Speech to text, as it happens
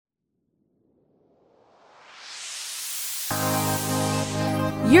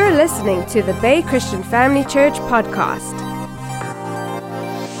You're listening to the Bay Christian Family Church podcast.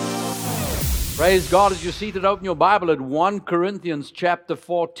 Praise God. As you're seated, open your Bible at 1 Corinthians chapter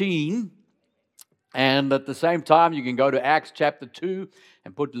 14. And at the same time, you can go to Acts chapter 2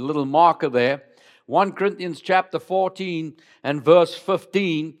 and put a little marker there. 1 Corinthians chapter 14 and verse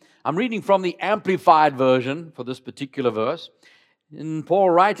 15. I'm reading from the Amplified version for this particular verse. And Paul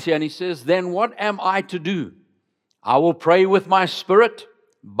writes here and he says, "Then what am I to do? I will pray with my spirit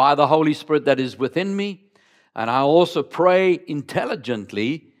by the Holy Spirit that is within me. And I also pray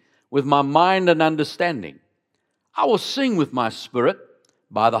intelligently with my mind and understanding. I will sing with my spirit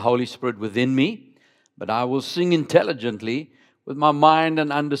by the Holy Spirit within me, but I will sing intelligently with my mind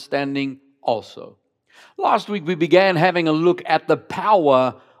and understanding also." Last week we began having a look at the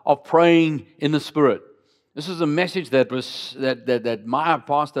power of praying in the Spirit. This is a message that my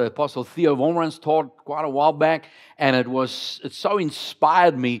pastor, Apostle Theo Vormans, taught quite a while back, and it so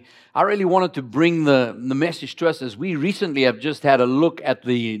inspired me. I really wanted to bring the message to us as we recently have just had a look at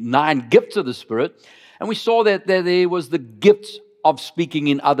the 9 gifts of the Spirit, and we saw that there was the gifts of speaking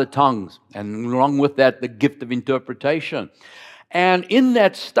in other tongues, and along with that, the gift of interpretation. And in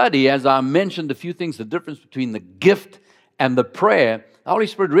that study, as I mentioned a few things, the difference between the gift and the prayer, the Holy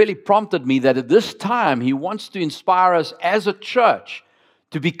Spirit really prompted me that at this time, He wants to inspire us as a church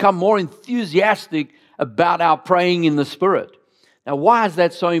to become more enthusiastic about our praying in the Spirit. Now, why is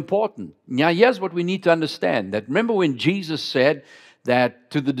that so important? Now, here's what we need to understand. That remember when Jesus said that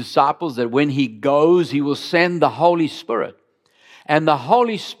to the disciples that when He goes, He will send the Holy Spirit. And the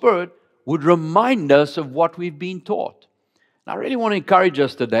Holy Spirit would remind us of what we've been taught. And I really want to encourage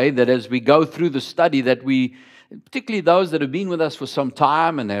us today that as we go through the study that we, particularly those that have been with us for some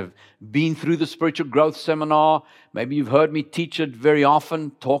time and have been through the spiritual growth seminar. Maybe you've heard me teach it very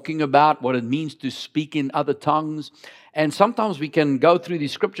often, talking about what it means to speak in other tongues. And sometimes we can go through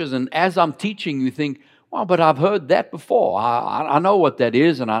these scriptures, and as I'm teaching, you think, well, but I've heard that before. I know what that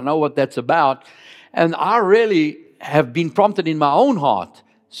is, and I know what that's about. And I really have been prompted in my own heart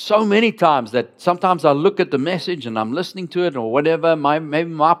so many times that sometimes I look at the message and I'm listening to it or whatever. Maybe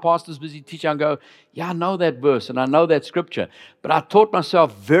my pastor's busy teaching. I go, yeah, I know that verse and I know that scripture. But I taught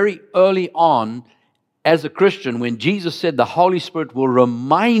myself very early on as a Christian when Jesus said the Holy Spirit will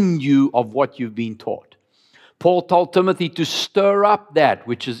remind you of what you've been taught. Paul told Timothy to stir up that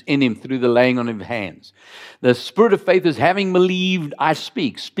which is in him through the laying on of hands. The spirit of faith is having believed, I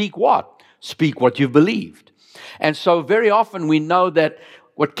speak. Speak what? Speak what you've believed. And so very often we know that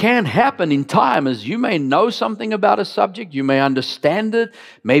what can happen in time is you may know something about a subject, you may understand it,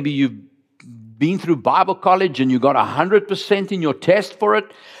 maybe you've been through Bible college and you got 100% in your test for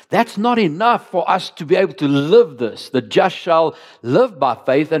it. That's not enough for us to be able to live this. The just shall live by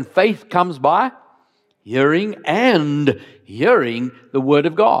faith, and faith comes by hearing and hearing the Word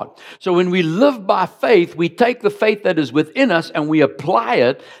of God. So when we live by faith, we take the faith that is within us and we apply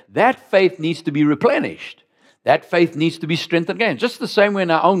it. That faith needs to be replenished. That faith needs to be strengthened again. Just the same way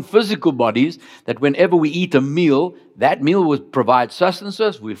in our own physical bodies, that whenever we eat a meal, that meal will provide sustenance to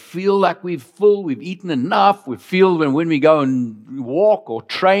us. We feel like we're full, we've eaten enough. We feel when we go and walk or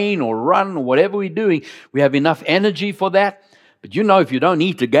train or run or whatever we're doing, we have enough energy for that. But you know, if you don't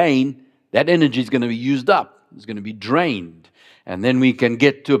eat again, that energy is going to be used up. It's going to be drained. And then we can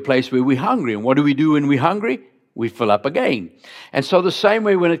get to a place where we're hungry. And what do we do when we're hungry? We fill up again. And so the same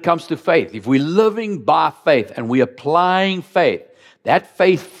way when it comes to faith, if we're living by faith and we're applying faith, that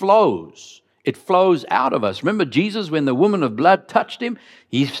faith flows. It flows out of us. Remember Jesus, when the woman of blood touched Him,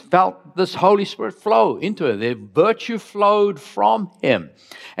 He felt this Holy Spirit flow into her. The virtue flowed from Him.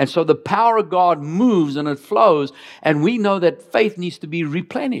 And so the power of God moves and it flows. And we know that faith needs to be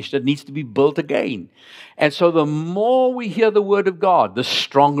replenished. It needs to be built again. And so the more we hear the Word of God, the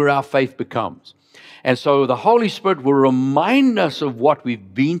stronger our faith becomes. And so the Holy Spirit will remind us of what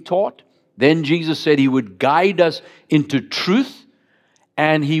we've been taught. Then Jesus said He would guide us into truth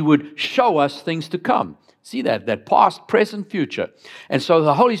and He would show us things to come. See that past, present, future. And so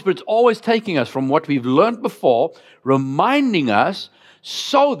the Holy Spirit's always taking us from what we've learned before, reminding us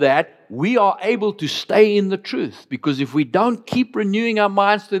so that we are able to stay in the truth. Because if we don't keep renewing our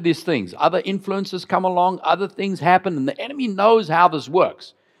minds to these things, other influences come along, other things happen, and the enemy knows how this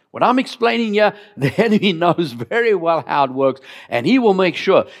works. What I'm explaining here, the enemy knows very well how it works, and he will make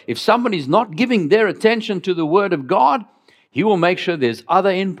sure if somebody's not giving their attention to the Word of God, he will make sure there's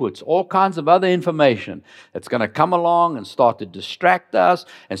other inputs, all kinds of other information that's going to come along and start to distract us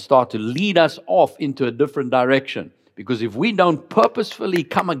and start to lead us off into a different direction. Because if we don't purposefully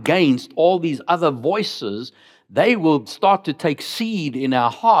come against all these other voices, they will start to take seed in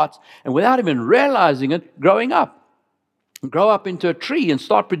our hearts, and without even realizing it, growing up. grow up into a tree and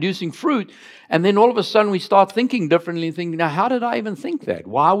start producing fruit. And then all of a sudden we start thinking differently and thinking, now, how did I even think that?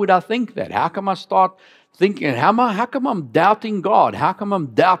 Why would I think that? How come I start thinking, how come I'm doubting God? How come I'm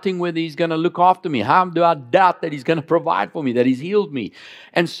doubting whether He's going to look after me? How do I doubt that He's going to provide for me, that He's healed me?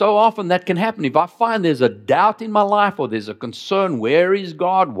 And so often that can happen. If I find there's a doubt in my life or there's a concern, where is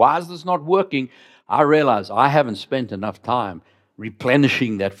God? Why is this not working? I realize I haven't spent enough time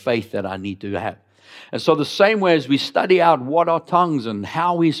replenishing that faith that I need to have. And so the same way as we study out what are tongues and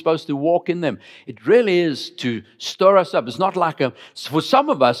how we're supposed to walk in them, it really is to stir us up. It's not like for some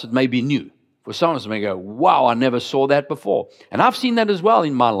of us it may be new. For some of us, may go, wow, I never saw that before. And I've seen that as well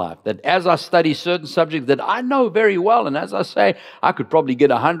in my life, that as I study certain subjects that I know very well, and as I say, I could probably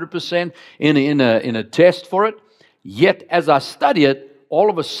get 100% in a test for it, yet as I study it, all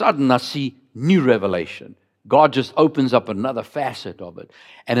of a sudden I see new revelation. God just opens up another facet of it,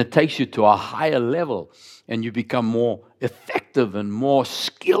 and it takes you to a higher level, and you become more effective and more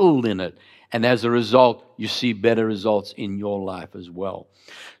skilled in it. And as a result, you see better results in your life as well.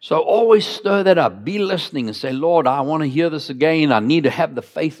 So always stir that up. Be listening and say, Lord, I want to hear this again. I need to have the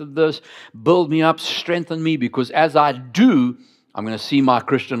faith of this. Build me up, strengthen me, because as I do, I'm going to see my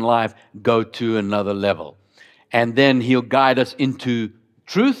Christian life go to another level. And then He'll guide us into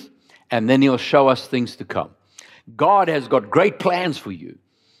truth, and then He'll show us things to come. God has got great plans for you.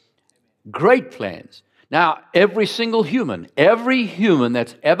 Great plans. Now, every human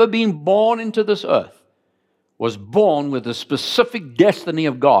that's ever been born into this earth was born with a specific destiny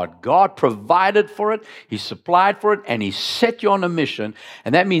of God. God provided for it, He supplied for it, and He set you on a mission.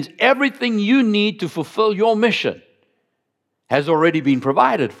 And that means everything you need to fulfill your mission has already been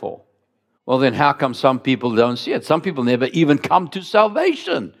provided for. Well, then how come some people don't see it? Some people never even come to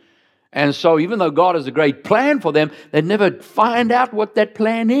salvation. And so even though God has a great plan for them, they never find out what that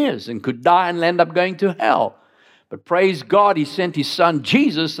plan is and could die and end up going to hell. But praise God, He sent His Son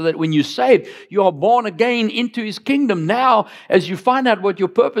Jesus so that when you're saved, you are born again into His kingdom. Now, as you find out what your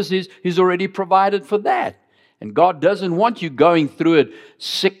purpose is, He's already provided for that. And God doesn't want you going through it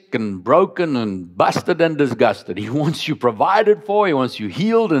sick and broken and busted and disgusted. He wants you provided for. He wants you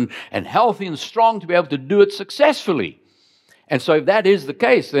healed and healthy and strong to be able to do it successfully. And so if that is the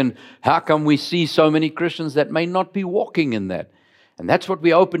case, then how come we see so many Christians that may not be walking in that? And that's what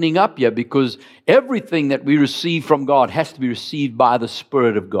we're opening up here, because everything that we receive from God has to be received by the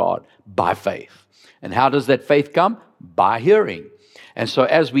Spirit of God, by faith. And how does that faith come? By hearing. And so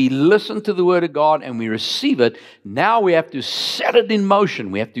as we listen to the Word of God and we receive it, now we have to set it in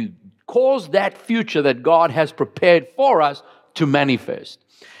motion. We have to cause that future that God has prepared for us to manifest.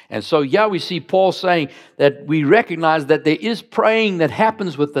 And so, we see Paul saying that we recognize that there is praying that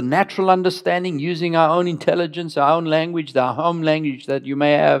happens with the natural understanding, using our own intelligence, our own language, our home language that you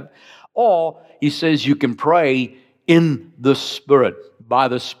may have. Or, he says, you can pray in the Spirit, by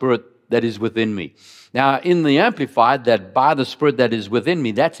the Spirit that is within me. Now, in the Amplified, that by the Spirit that is within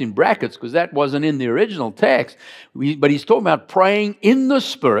me, that's in brackets because that wasn't in the original text. But he's talking about praying in the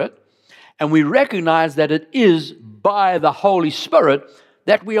Spirit, and we recognize that it is by the Holy Spirit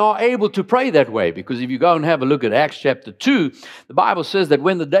that we are able to pray that way. Because if you go and have a look at Acts chapter 2, the Bible says that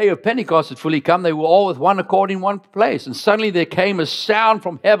when the day of Pentecost had fully come, they were all with one accord in one place. And suddenly there came a sound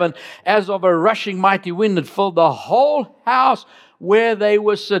from heaven as of a rushing mighty wind that filled the whole house where they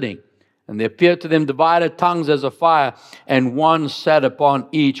were sitting. And there appeared to them divided tongues as a fire, and one sat upon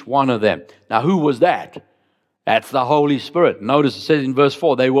each one of them. Now, who was that? That's the Holy Spirit. Notice it says in verse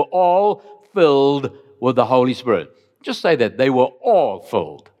 4, they were all filled with the Holy Spirit. Just say that. They were all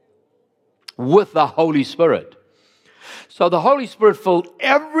filled with the Holy Spirit. So the Holy Spirit filled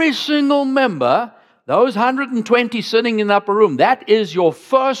every single member, those 120 sitting in the upper room. That is your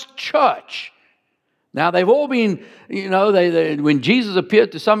first church. Now, they've all been, when Jesus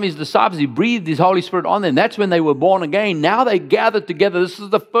appeared to some of His disciples, He breathed His Holy Spirit on them. That's when they were born again. Now they gathered together. This is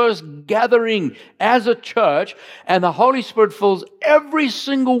the first gathering as a church, and the Holy Spirit fills every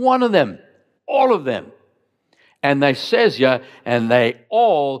single one of them, all of them. And they says here, and they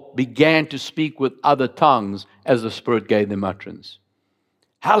all began to speak with other tongues as the Spirit gave them utterance.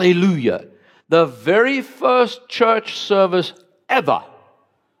 Hallelujah. The very first church service ever,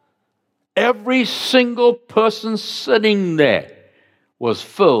 every single person sitting there was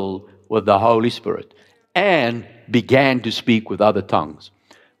filled with the Holy Spirit and began to speak with other tongues.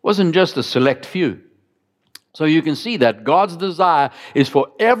 It wasn't just a select few. So you can see that God's desire is for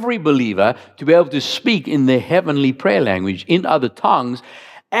every believer to be able to speak in their heavenly prayer language, in other tongues,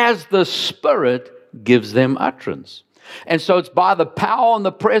 as the Spirit gives them utterance. And so it's by the power and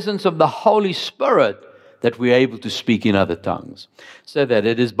the presence of the Holy Spirit that we're able to speak in other tongues. So that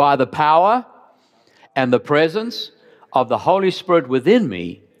it is by the power and the presence of the Holy Spirit within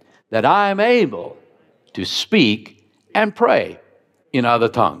me, that I am able to speak and pray in other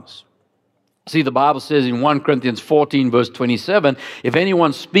tongues. See, the Bible says in 1 Corinthians 14, verse 27, if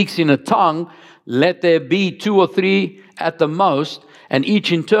anyone speaks in a tongue, let there be 2 or 3 at the most, and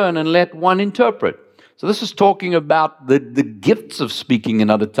each in turn, and let one interpret. So this is talking about the gifts of speaking in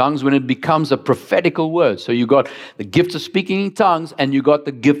other tongues when it becomes a prophetical word. So you got the gift of speaking in tongues, and you got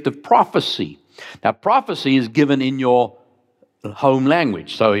the gift of prophecy. Now, prophecy is given in your home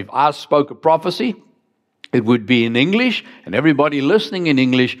language. So if I spoke a prophecy, it would be in English, and everybody listening in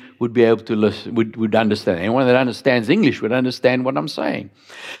English would be able to listen, would understand. Anyone that understands English would understand what I'm saying.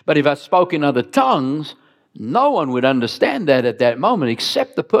 But if I spoke in other tongues, no one would understand that at that moment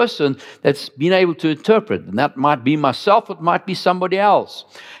except the person that's been able to interpret. And that might be myself, it might be somebody else.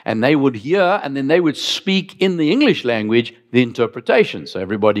 And they would hear, and then they would speak in the English language the interpretation, so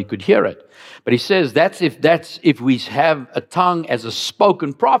everybody could hear it. But he says that's if we have a tongue as a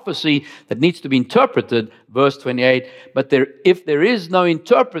spoken prophecy that needs to be interpreted, verse 28, but if there is no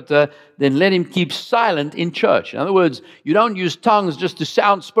interpreter, then let him keep silent in church. In other words, you don't use tongues just to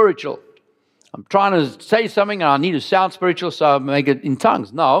sound spiritual. I'm trying to say something and I need to sound spiritual, so I make it in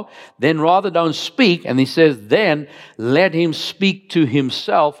tongues. No, then rather don't speak. And he says, then let him speak to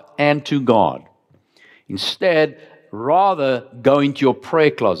himself and to God. Instead, rather go into your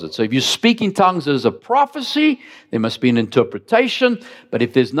prayer closet. So if you speak in tongues as a prophecy, there must be an interpretation. But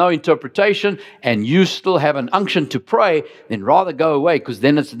if there's no interpretation and you still have an unction to pray, then rather go away, because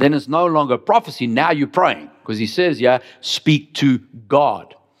then it's no longer prophecy. Now you're praying, because he says, speak to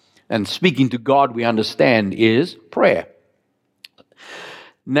God. And speaking to God, we understand, is prayer.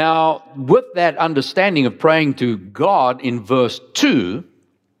 Now, with that understanding of praying to God in verse 2,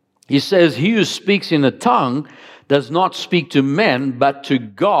 he says, he who speaks in a tongue does not speak to men, but to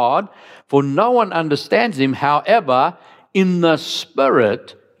God, for no one understands him. However, in the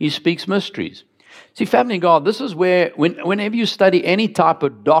Spirit, he speaks mysteries. See, family of God, this is where, whenever you study any type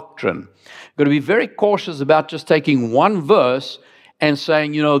of doctrine, you've got to be very cautious about just taking one verse and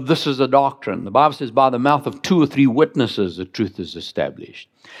saying, this is a doctrine. The Bible says, by the mouth of 2 or 3 witnesses, the truth is established.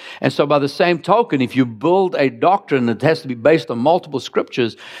 And so by the same token, if you build a doctrine that has to be based on multiple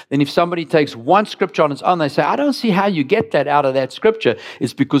scriptures, then if somebody takes one scripture on its own, they say, I don't see how you get that out of that scripture.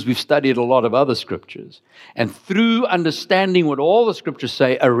 It's because we've studied a lot of other scriptures. And through understanding what all the scriptures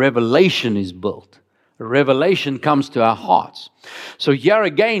say, a revelation is built. A revelation comes to our hearts. So here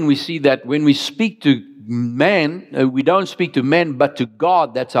again, we see that when we speak to man, we don't speak to men, but to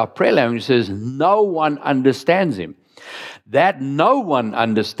God. That's our prayer language. It says, no one understands him. That no one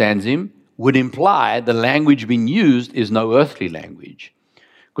understands him would imply the language being used is no earthly language.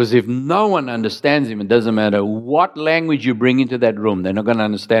 Because if no one understands him, it doesn't matter what language you bring into that room, they're not going to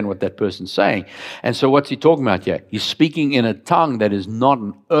understand what that person's saying. And so what's he talking about here? He's speaking in a tongue that is not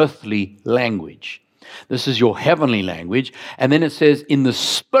an earthly language. This is your heavenly language. And then it says, in the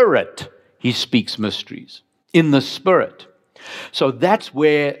Spirit, he speaks mysteries. In the Spirit. So that's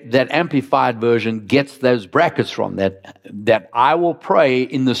where that amplified version gets those brackets from, that I will pray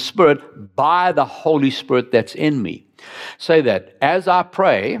in the Spirit by the Holy Spirit that's in me. Say that, as I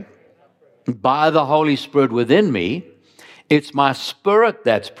pray by the Holy Spirit within me, it's my spirit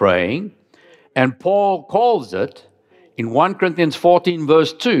that's praying, and Paul calls it in 1 Corinthians 14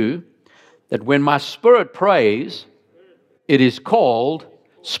 verse 2, that when my spirit prays, it is called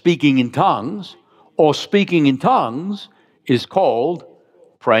speaking in tongues, or speaking in tongues is called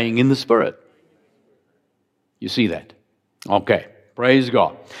praying in the Spirit. You see that? Okay, praise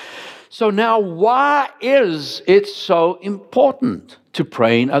God. So now, why is it so important to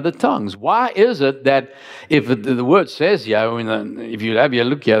pray in other tongues? Why is it that if the word says here, if you have your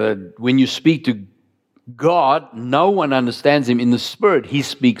look here, that when you speak to God, no one understands him. In the Spirit, he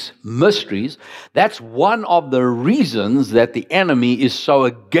speaks mysteries. That's one of the reasons that the enemy is so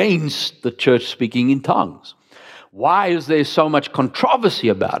against the church speaking in tongues. Why is there so much controversy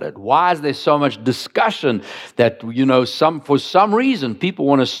about it? Why is there so much discussion that, for some reason, people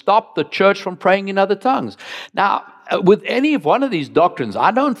want to stop the church from praying in other tongues? Now, with any of one of these doctrines,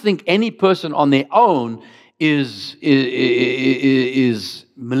 I don't think any person on their own is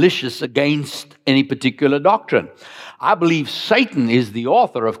malicious against any particular doctrine. I believe Satan is the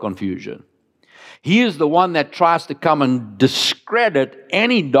author of confusion. He is the one that tries to come and discredit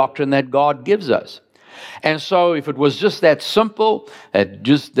any doctrine that God gives us. And so if it was just that simple, that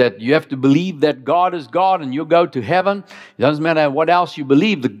you have to believe that God is God and you'll go to heaven, it doesn't matter what else you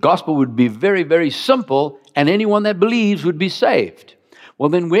believe, the gospel would be very, very simple, and anyone that believes would be saved. Well,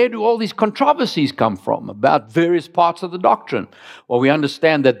 then where do all these controversies come from about various parts of the doctrine? Well, we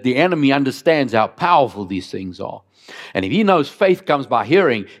understand that the enemy understands how powerful these things are. And if he knows faith comes by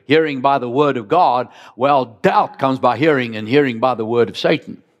hearing, hearing by the word of God, well, doubt comes by hearing, and hearing by the word of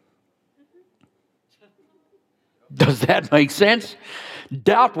Satan. Does that make sense?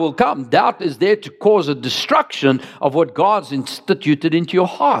 Doubt will come. Doubt is there to cause a destruction of what God's instituted into your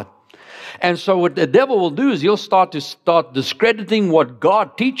heart. And so what the devil will do is he'll start discrediting what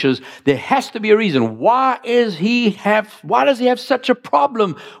God teaches. There has to be a reason. Why does he have such a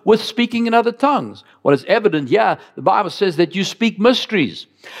problem with speaking in other tongues? Well, it's evident, the Bible says that you speak mysteries.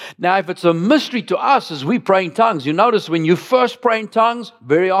 Now, if it's a mystery to us as we pray in tongues, you notice when you first pray in tongues,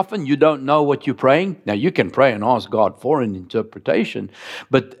 very often you don't know what you're praying. Now, you can pray and ask God for an interpretation,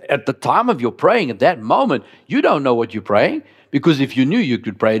 but at the time of your praying, at that moment, you don't know what you're praying, because if you knew, you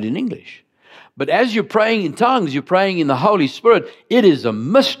could pray it in English. But as you're praying in tongues, you're praying in the Holy Spirit. It is a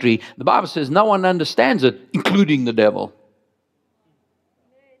mystery. The Bible says no one understands it, including the devil.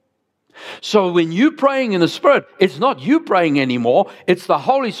 So when you're praying in the Spirit, it's not you praying anymore. It's the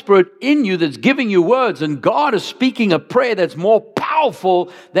Holy Spirit in you that's giving you words. And God is speaking a prayer that's more powerful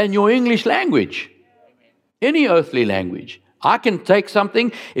than your English language. Any earthly language. I can take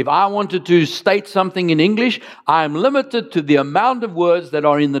something. If I wanted to state something in English, I'm limited to the amount of words that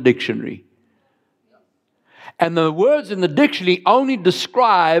are in the dictionary. And the words in the dictionary only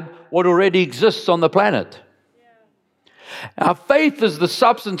describe what already exists on the planet. Our faith is the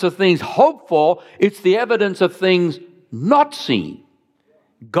substance of things hoped for. It's the evidence of things not seen.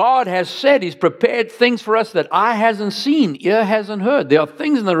 God has said He's prepared things for us that eye hasn't seen, ear hasn't heard. There are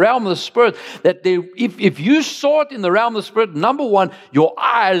things in the realm of the Spirit that if you saw it in the realm of the Spirit, number one, your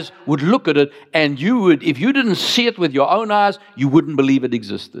eyes would look at it, and if you didn't see it with your own eyes, you wouldn't believe it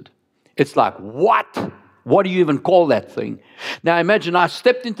existed. It's like, what? What do you even call that thing? Now imagine I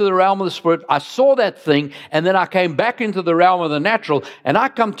stepped into the realm of the Spirit, I saw that thing, and then I came back into the realm of the natural, and I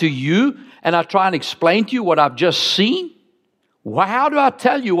come to you, and I try and explain to you what I've just seen. Well, how do I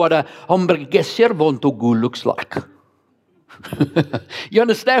tell you what a hombre que sirve un togu looks like? You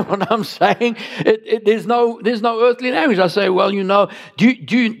understand what I'm saying? There's no earthly language. I say, well, do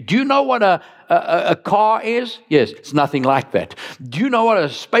you know what a car is? Yes, it's nothing like that. Do you know what a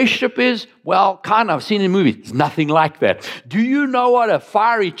spaceship is? Well, kind of. I've seen it in movies. It's nothing like that. Do you know what a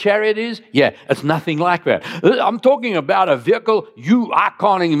fiery chariot is? Yeah, it's nothing like that. I'm talking about a vehicle I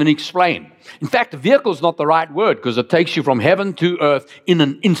can't even explain. In fact, a vehicle is not the right word, because it takes you from heaven to earth in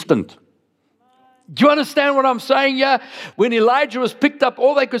an instant. Do you understand what I'm saying? Yeah. When Elijah was picked up,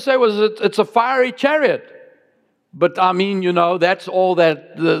 all they could say was it's a fiery chariot. But I mean, that's all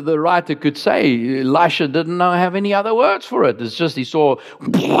that the writer could say. Elisha didn't have any other words for it. It's just he saw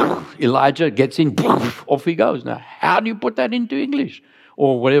Elijah gets in, off he goes. Now, how do you put that into English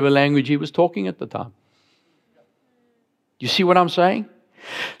or whatever language he was talking at the time? You see what I'm saying?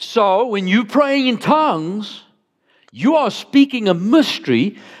 So when you're praying in tongues, you are speaking a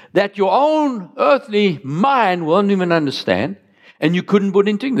mystery that your own earthly mind won't even understand, and you couldn't put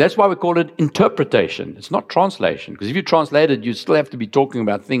into English. That's why we call it interpretation. It's not translation, because if you translate it, you still have to be talking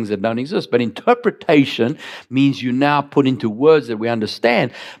about things that don't exist. But interpretation means you now put into words that we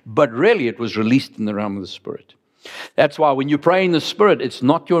understand, but really it was released in the realm of the Spirit. That's why when you pray in the Spirit, it's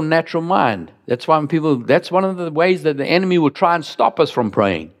not your natural mind. That's one of the ways that the enemy will try and stop us from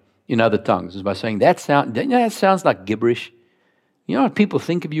praying in other tongues, is by saying, that sounds like gibberish. You know what people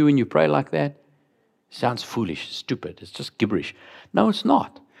think of you when you pray like that? Sounds foolish, stupid. It's just gibberish. No, it's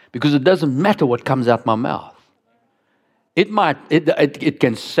not. Because it doesn't matter what comes out my mouth. It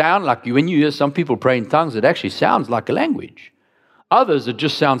can sound like, when you hear some people pray in tongues, it actually sounds like a language. Others, it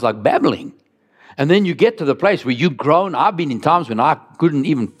just sounds like babbling. And then you get to the place where you groan. I've been in times when I couldn't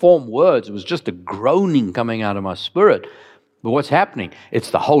even form words. It was just a groaning coming out of my spirit. But what's happening?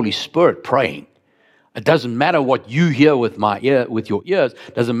 It's the Holy Spirit praying. It doesn't matter what you hear with your ears.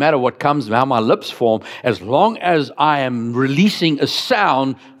 It doesn't matter what comes, how my lips form, as long as I am releasing a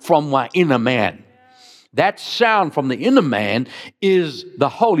sound from my inner man. That sound from the inner man is the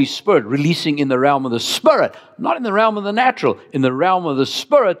Holy Spirit releasing in the realm of the Spirit, not in the realm of the natural, in the realm of the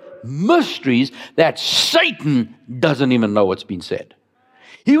Spirit, mysteries that Satan doesn't even know what's been said.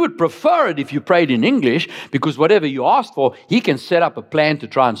 He would prefer it if you prayed in English, because whatever you asked for, he can set up a plan to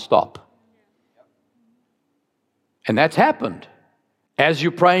try and stop. And that's happened. As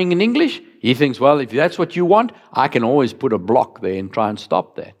you're praying in English, he thinks, well, if that's what you want, I can always put a block there and try and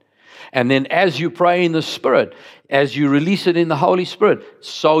stop that. And then as you pray in the Spirit, as you release it in the Holy Spirit,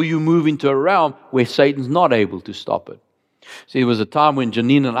 so you move into a realm where Satan's not able to stop it. See, there was a time when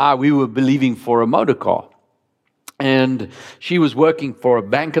Janine and we were believing for a motor car. And she was working for a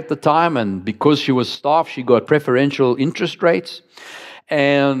bank at the time, and because she was staff, she got preferential interest rates.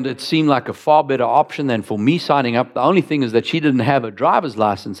 And it seemed like a far better option than for me signing up. The only thing is that she didn't have a driver's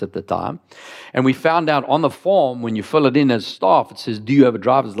license at the time. And we found out on the form, when you fill it in as staff, it says, do you have a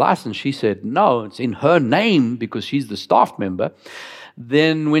driver's license? She said, no, it's in her name because she's the staff member.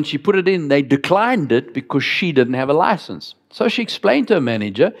 Then when she put it in, they declined it because she didn't have a license. So she explained to her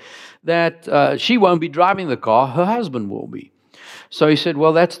manager that she won't be driving the car, her husband will be. So he said,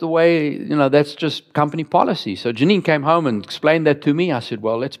 well, that's the way, that's just company policy. So Janine came home and explained that to me. I said,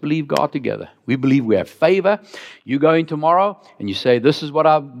 well, let's believe God together. We believe we have favor. You go in tomorrow and you say, this is what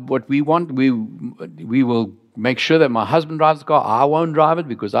we want. We will make sure that my husband drives the car. I won't drive it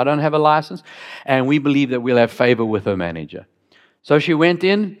because I don't have a license. And we believe that we'll have favor with her manager. So she went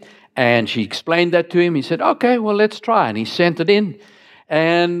in and she explained that to him. He said, okay, well, let's try. And he sent it in.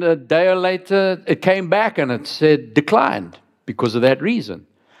 And a day later, it came back and it said declined because of that reason.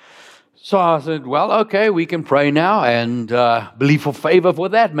 So I said, well, okay, we can pray now and believe for favor for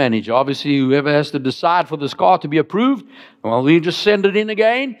that manager. Obviously, whoever has to decide for this car to be approved, well, we just send it in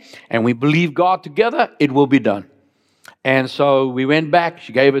again and we believe God together, it will be done. And so we went back.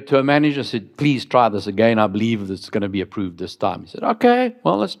 She gave it to her manager, said, please try this again. I believe it's going to be approved this time. He said, okay,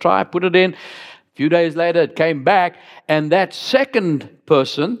 well, let's try. Put it in. A few days later, it came back, and that second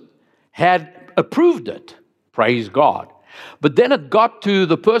person had approved it. Praise God. But then it got to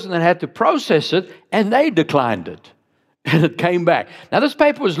the person that had to process it, and they declined it. And it came back. Now, this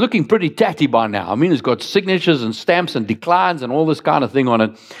paper was looking pretty tatty by now. I mean, it's got signatures and stamps and declines and all this kind of thing on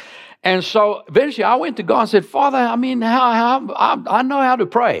it. And so eventually I went to God and said, Father, I mean, I know how to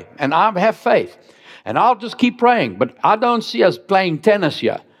pray, and I have faith. And I'll just keep praying, but I don't see us playing tennis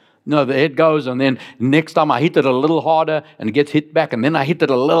here. No, the head goes, and then next time I hit it a little harder, and it gets hit back, and then I hit it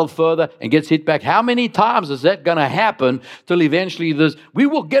a little further, and gets hit back. How many times is that going to happen till eventually we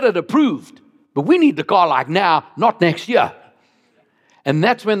will get it approved, but we need the car like now, not next year. And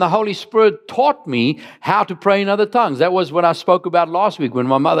that's when the Holy Spirit taught me how to pray in other tongues. That was what I spoke about last week when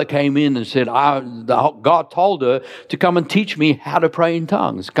my mother came in and said, God told her to come and teach me how to pray in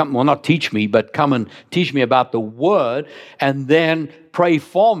tongues. Well, not teach me, but come and teach me about the Word and then pray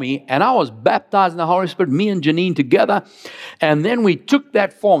for me. And I was baptized in the Holy Spirit, me and Janine together. And then we took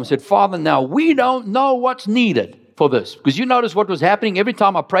that form and said, Father, now we don't know what's needed for this. Because you notice what was happening every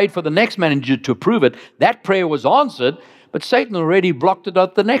time I prayed for the next manager to approve it, that prayer was answered. But Satan already blocked it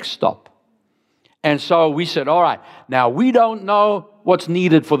at the next stop. And so we said, all right, now we don't know what's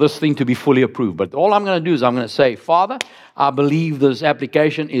needed for this thing to be fully approved. But all I'm going to do is I'm going to say, Father, I believe this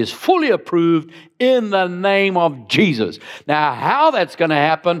application is fully approved in the name of Jesus. Now, how that's going to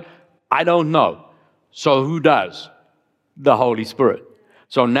happen, I don't know. So who does? The Holy Spirit.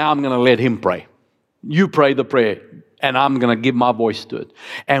 So now I'm going to let Him pray. You pray the prayer. And I'm going to give my voice to it.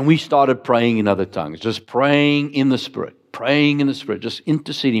 And we started praying in other tongues, just praying in the Spirit, just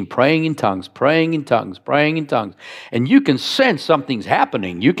interceding, praying in tongues, praying in tongues, praying in tongues. And you can sense something's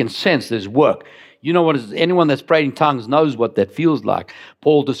happening. You can sense there's work. You know what is, anyone that's prayed in tongues knows what that feels like.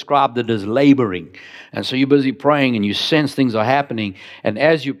 Paul described it as laboring. And so you're busy praying and you sense things are happening. And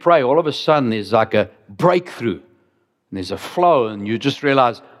as you pray, all of a sudden there's like a breakthrough. And there's a flow and you just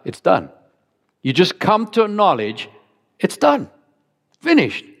realize it's done. You just come to a knowledge. It's done.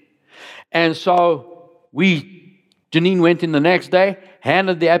 Finished. And so Janine went in the next day,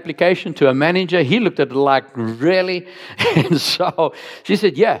 handed the application to a manager. He looked at it like, really? And so she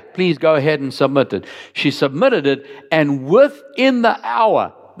said, yeah, please go ahead and submit it. She submitted it, and within the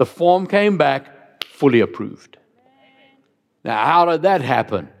hour, the form came back fully approved. Now, how did that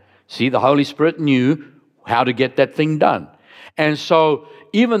happen? See, the Holy Spirit knew how to get that thing done. And so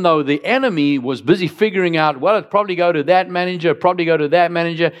even though the enemy was busy figuring out, well, it'd probably go to that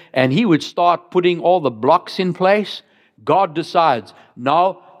manager, and he would start putting all the blocks in place, God decides,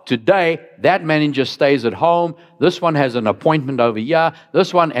 no, today that manager stays at home. This one has an appointment over here.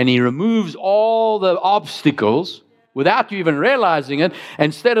 This one, and he removes all the obstacles without you even realizing it.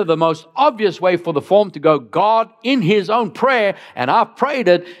 Instead of the most obvious way for the form to go, God in His own prayer, and I've prayed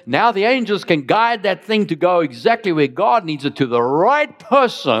it, now the angels can guide that thing to go exactly where God needs it, to the right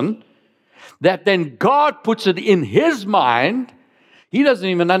person, that then God puts it in His mind. He doesn't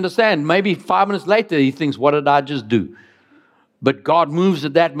even understand. Maybe 5 minutes later he thinks, what did I just do? But God moves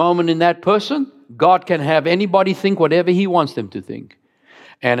at that moment in that person. God can have anybody think whatever He wants them to think.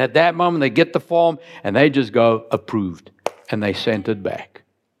 And at that moment, they get the form and they just go, approved. And they sent it back.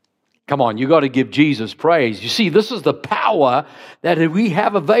 Come on, you got to give Jesus praise. You see, this is the power that we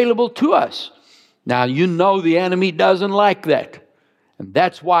have available to us. Now, you know the enemy doesn't like that. And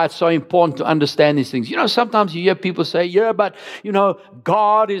that's why it's so important to understand these things. Sometimes you hear people say, yeah, but,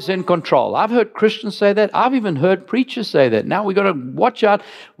 God is in control. I've heard Christians say that. I've even heard preachers say that. Now we've got to watch out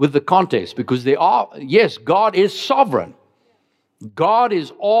with the context, because yes, God is sovereign. God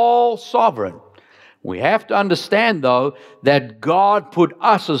is all sovereign. We have to understand, though, that God put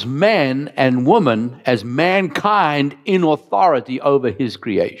us as man and woman, as mankind, in authority over His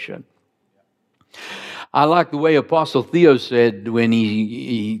creation. I like the way Apostle Theo said when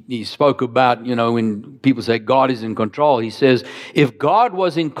he spoke about, when people say God is in control, he says, if God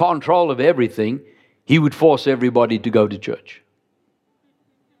was in control of everything, He would force everybody to go to church.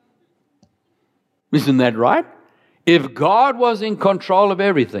 Isn't that right? If God was in control of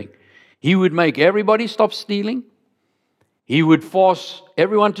everything, He would make everybody stop stealing. He would force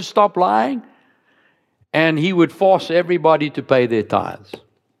everyone to stop lying. And He would force everybody to pay their tithes.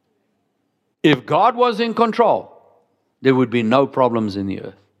 If God was in control, there would be no problems in the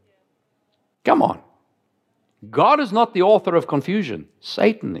earth. Come on. God is not the author of confusion.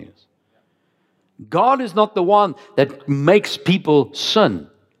 Satan is. God is not the one that makes people sin.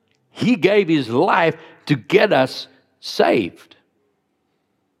 He gave His life to get us saved.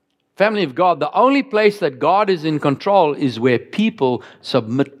 Family of God, the only place that God is in control is where people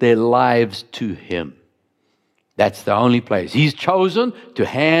submit their lives to Him. That's the only place. He's chosen to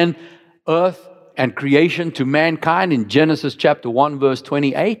hand earth and creation to mankind in Genesis chapter 1 verse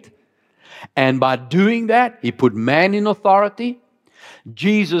 28. And by doing that, He put man in authority.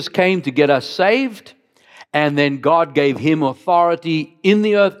 Jesus came to get us saved. And then God gave Him authority in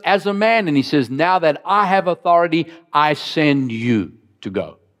the earth as a man. And He says, now that I have authority, I send you to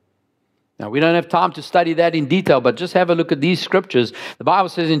go. Now, we don't have time to study that in detail, but just have a look at these scriptures. The Bible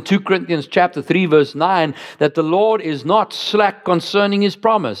says in 2 Corinthians chapter 3, verse 9, that the Lord is not slack concerning His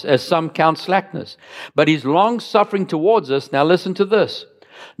promise, as some count slackness, but He's long-suffering towards us. Now, listen to this.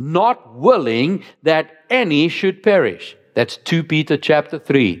 Not willing that any should perish. That's 2 Peter chapter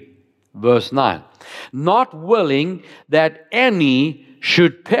 3, verse 9. Not willing that any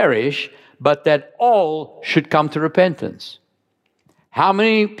should perish, but that all should come to repentance. How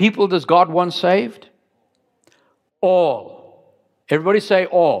many people does God want saved? All. Everybody say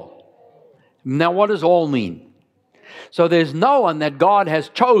all. Now, what does all mean? So there's no one that God has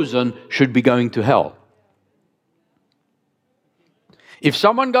chosen should be going to hell. If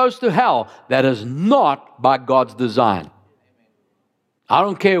someone goes to hell, that is not by God's design. I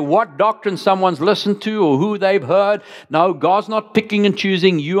don't care what doctrine someone's listened to or who they've heard. No, God's not picking and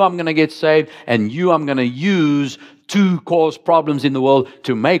choosing. You, I'm going to get saved, and you, I'm going to use to cause problems in the world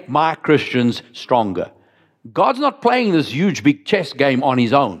to make my Christians stronger. God's not playing this huge big chess game on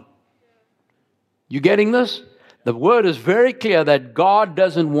His own. You getting this? The word is very clear that God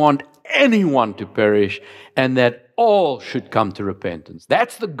doesn't want anyone to perish and that all should come to repentance.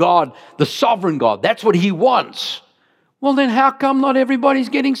 That's the God, the sovereign God. That's what He wants. Well, then how come not everybody's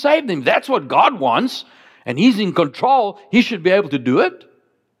getting saved? If that's what God wants and He's in control, He should be able to do it.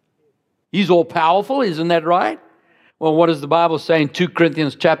 He's all powerful, isn't that right? Well, what does the Bible say in 2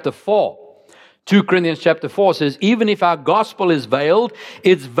 Corinthians chapter 4? 2 Corinthians chapter 4 says, even if our gospel is veiled,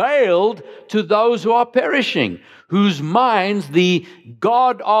 it's veiled to those who are perishing, whose minds the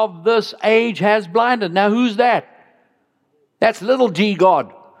God of this age has blinded. Now, who's that? That's little g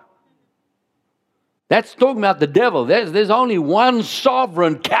God. That's talking about the devil. There's only one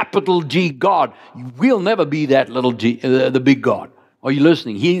sovereign, capital G God. We'll never be that little g, the big God. Are you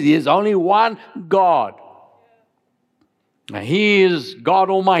listening? He is only one God. Now, He is God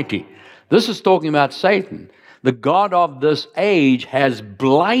Almighty. This is talking about Satan. The God of this age has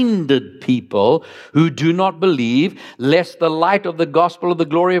blinded people who do not believe, lest the light of the gospel of the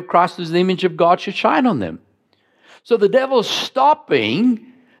glory of Christ as the image of God should shine on them. So the devil's stopping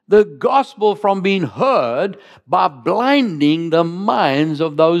the gospel from being heard by blinding the minds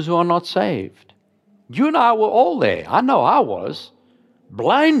of those who are not saved. You and I were all there. I know I was.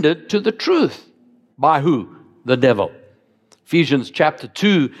 Blinded to the truth. By who? The devil. Ephesians chapter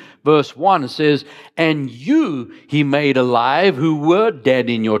 2, verse 1 says, and you He made alive who were dead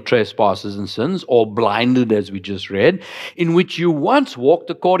in your trespasses and sins, or blinded, as we just read, in which you once walked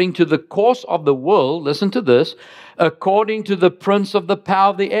according to the course of the world, listen to this, according to the prince of the power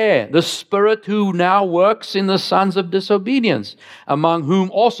of the air, the spirit who now works in the sons of disobedience, among whom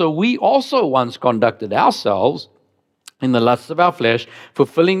also we also once conducted ourselves in the lusts of our flesh,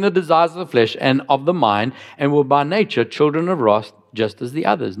 fulfilling the desires of the flesh and of the mind, and were by nature children of wrath, just as the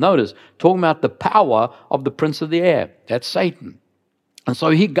others. Notice, talking about the power of the prince of the air. That's Satan. And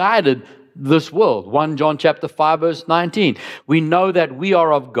so he guided this world. 1 John chapter 5 verse 19. We know that we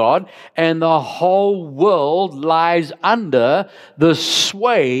are of God and the whole world lies under the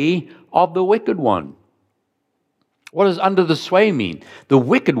sway of the wicked one. What does under the sway mean? The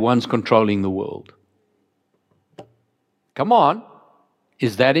wicked one's controlling the world. Come on.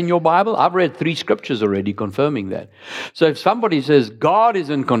 Is that in your Bible? I've read 3 scriptures already confirming that. So if somebody says God is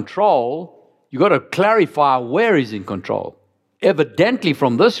in control, you've got to clarify where He's in control. Evidently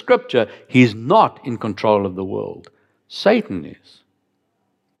from this scripture, He's not in control of the world. Satan is.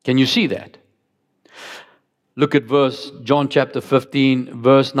 Can you see that? Look at John chapter 15,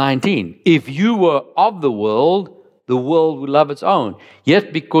 verse 19. If you were of the world would love its own.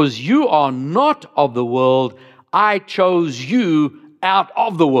 Yet because you are not of the world, I chose you out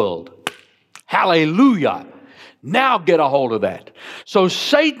of the world. Hallelujah. Now get a hold of that. So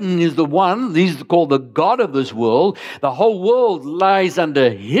Satan is the one, he's called the God of this world. The whole world lies under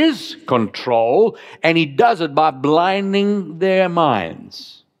his control, and he does it by blinding their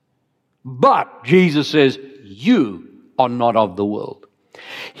minds. But Jesus says, you are not of the world.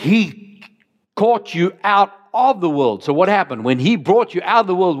 He caught you out of the world. So what happened? When he brought you out of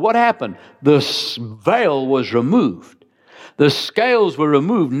the world, what happened? The veil was removed. The scales were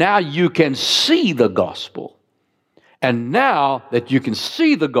removed. Now you can see the gospel. And now that you can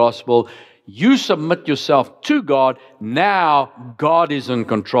see the gospel, you submit yourself to God. Now God is in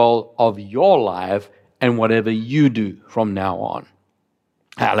control of your life and whatever you do from now on.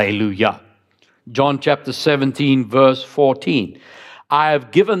 Hallelujah. John chapter 17, verse 14. I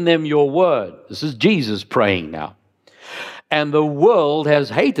have given them your word. This is Jesus praying now. And the world has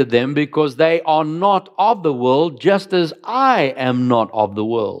hated them because they are not of the world, just as I am not of the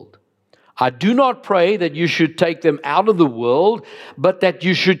world. I do not pray that you should take them out of the world, but that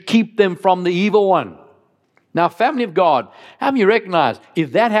you should keep them from the evil one. Now, family of God, how many recognize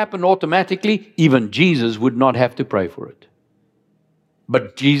if that happened automatically, even Jesus would not have to pray for it?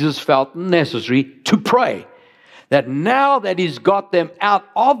 But Jesus felt necessary to pray. That now that He's got them out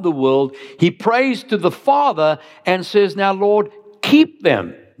of the world, He prays to the Father and says, now, Lord, keep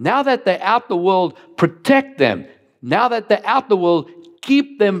them. Now that they're out the world, protect them. Now that they're out the world,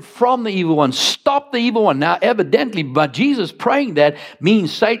 keep them from the evil one. Stop the evil one. Now, evidently, by Jesus praying that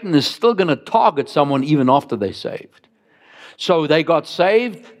means Satan is still going to target someone even after they're saved. So they got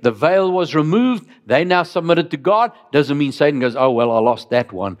saved. The veil was removed. They now submitted to God. Doesn't mean Satan goes, oh, well, I lost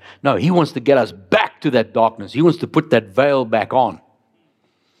that one. No, he wants to get us back to that darkness. He wants to put that veil back on.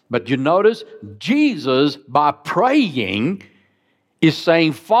 But you notice, Jesus, by praying, is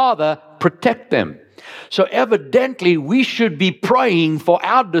saying, Father, protect them. So evidently, we should be praying for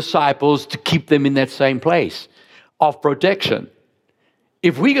our disciples to keep them in that same place of protection.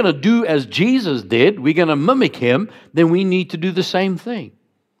 If we're going to do as Jesus did, we're going to mimic Him, then we need to do the same thing.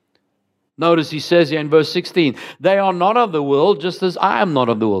 Notice He says here in verse 16, they are not of the world, just as I am not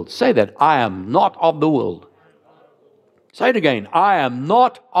of the world. Say that, I am not of the world. Say it again, I am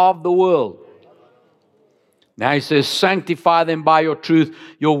not of the world. Now He says, sanctify them by your truth.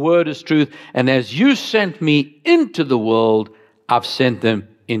 Your word is truth. And as you sent me into the world, I've sent them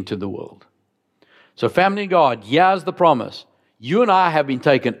into the world. So family of God, here's the promise. You and I have been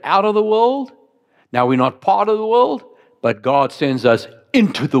taken out of the world. Now we're not part of the world, but God sends us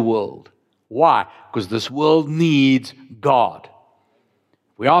into the world. Why? Because this world needs God.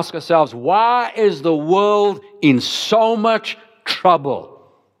 We ask ourselves, why is the world in so much trouble?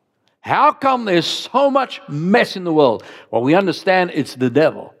 How come there's so much mess in the world? Well, we understand it's the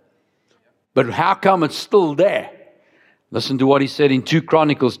devil. But how come it's still there? Listen to what he said in 2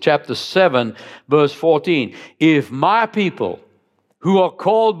 Chronicles chapter 7, verse 14. If my people who are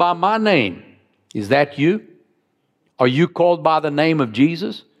called by my name, is that you? Are you called by the name of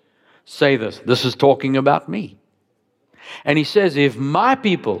Jesus? Say this. This is talking about me. And he says, if my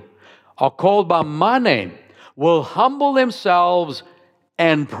people are called by my name, will humble themselves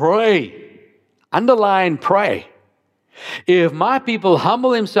and pray. Underline pray. If my people humble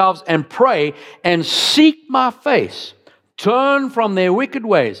themselves and pray and seek my face, turn from their wicked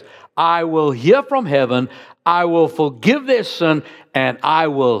ways, I will hear from heaven, I will forgive their sin, and I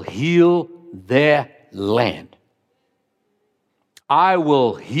will heal their land. I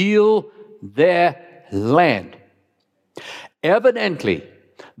will heal their land. Evidently,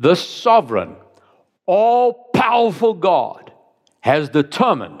 the sovereign, all-powerful God has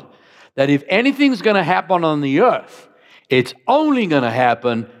determined that if anything's going to happen on the earth, it's only going to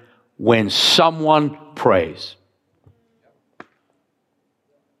happen when someone prays.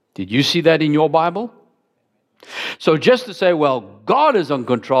 Did you see that in your Bible? So just to say, well, God is in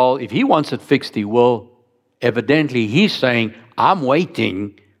control. If He wants it fixed, He will. Evidently, He's saying, I'm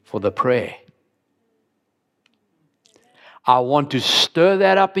waiting for the prayer. I want to stir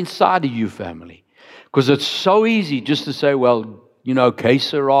that up inside of you, family. Because it's so easy just to say, well, you know, que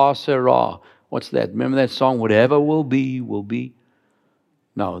sera, sera. What's that? Remember that song, whatever will be, will be?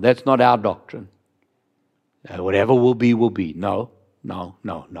 No, that's not our doctrine. Whatever will be, will be. No, no,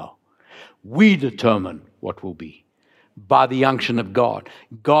 no, no. We determine what will be by the unction of God.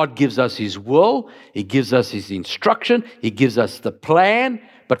 God gives us His will. He gives us His instruction. He gives us the plan.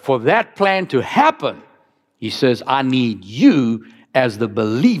 But for that plan to happen, He says, I need you as the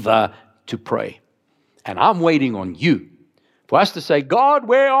believer to pray. And I'm waiting on you for us to say, God,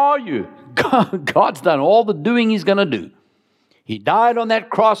 where are you? God's done all the doing He's going to do. He died on that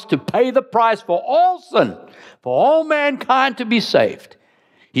cross to pay the price for all sin, for all mankind to be saved.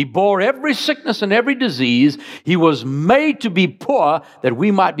 He bore every sickness and every disease. He was made to be poor that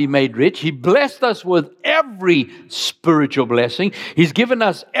we might be made rich. He blessed us with every spiritual blessing. He's given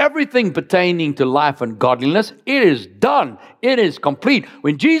us everything pertaining to life and godliness. It is done. It is complete.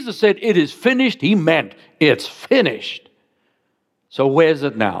 When Jesus said it is finished, He meant it's finished. So where's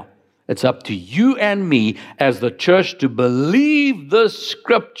it now? It's up to you and me as the church to believe the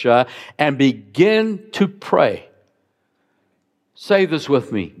Scripture and begin to pray. Say this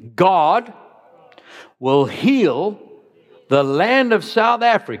with me. God will heal the land of South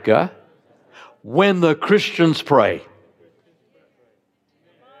Africa when the Christians pray.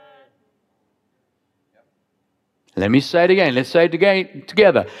 Let me say it again. Let's say it again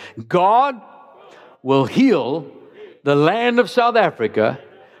together. God will heal the land of South Africa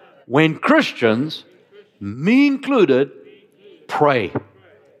when Christians, me included, pray.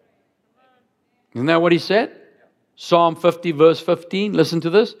 Isn't that what He said? Psalm 50 verse 15, listen to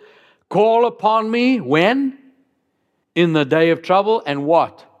this. Call upon me when? In the day of trouble, and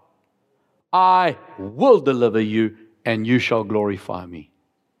what? I will deliver you, and you shall glorify me.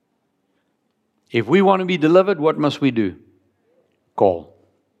 If we want to be delivered, what must we do? Call.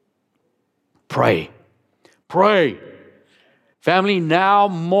 Pray. Pray. Family, now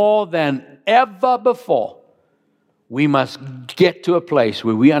more than ever before, we must get to a place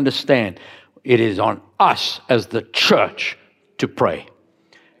where we understand it is on us as the church to pray.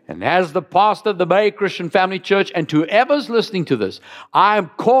 And as the pastor of the Bay Christian Family Church, and to whoever's listening to this, I am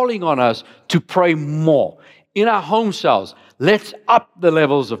calling on us to pray more. In our home cells, let's up the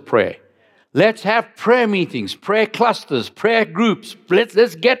levels of prayer. Let's have prayer meetings, prayer clusters, prayer groups.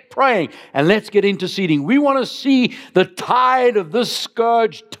 Let's get praying and let's get interceding. We want to see the tide of this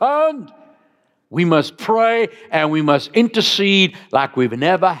scourge turned. We must pray and we must intercede like we've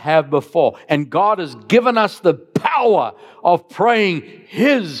never have before. And God has given us the power of praying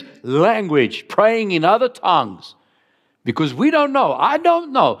His language, praying in other tongues. Because we don't know. I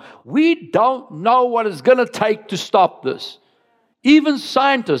don't know. We don't know what it's going to take to stop this. Even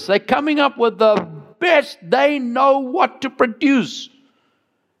scientists, they're coming up with the best they know what to produce.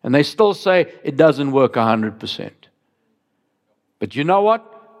 And they still say it doesn't work 100%. But you know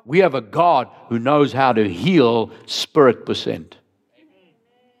what? We have a God who knows how to heal spirit percent.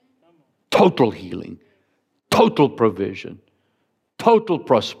 Total healing, total provision, total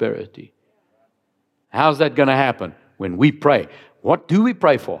prosperity. How's that going to happen? When we pray. What do we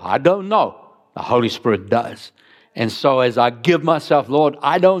pray for? I don't know. The Holy Spirit does. And so as I give myself, Lord,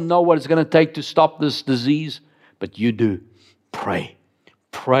 I don't know what it's going to take to stop this disease, but you do. Pray,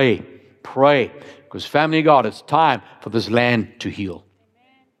 pray, pray. Because family of God, it's time for this land to heal.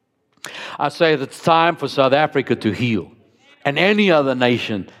 I say that it's time for South Africa to heal, and any other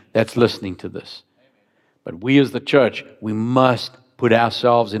nation that's listening to this. But we as the church, we must put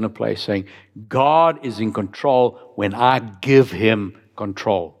ourselves in a place saying, God is in control when I give Him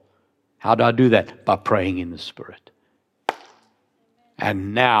control. How do I do that? By praying in the Spirit.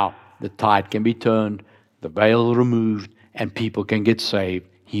 And now the tide can be turned, the veil removed, and people can get saved,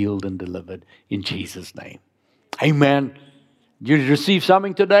 healed, and delivered in Jesus' name. Amen. Did you receive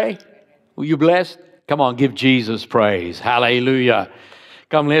something today? Were you blessed? Come on, give Jesus praise. Hallelujah.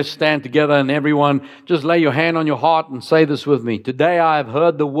 Come, let's stand together, and everyone, just lay your hand on your heart and say this with me. Today I have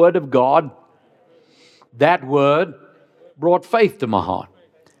heard the word of God. That word brought faith to my heart.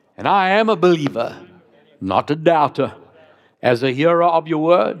 And I am a believer, not a doubter. As a hearer of your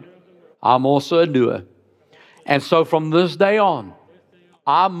word, I'm also a doer. And so from this day on,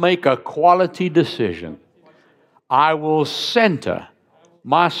 I make a quality decision. I will center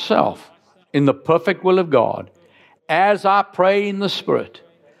myself in the perfect will of God. As I pray in the Spirit,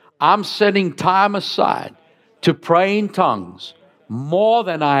 I'm setting time aside to pray in tongues more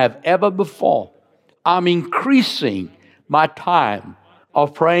than I have ever before. I'm increasing my time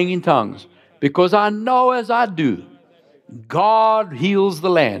of praying in tongues because I know as I do, God heals the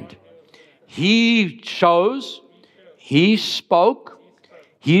land. He chose, He spoke,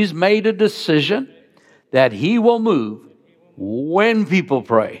 He's made a decision that He will move when people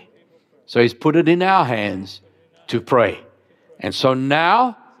pray. So He's put it in our hands to pray. And so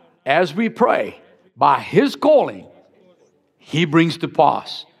now, as we pray, by His calling, He brings to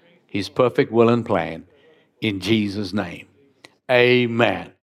pass His perfect will and plan in Jesus' name. Amen.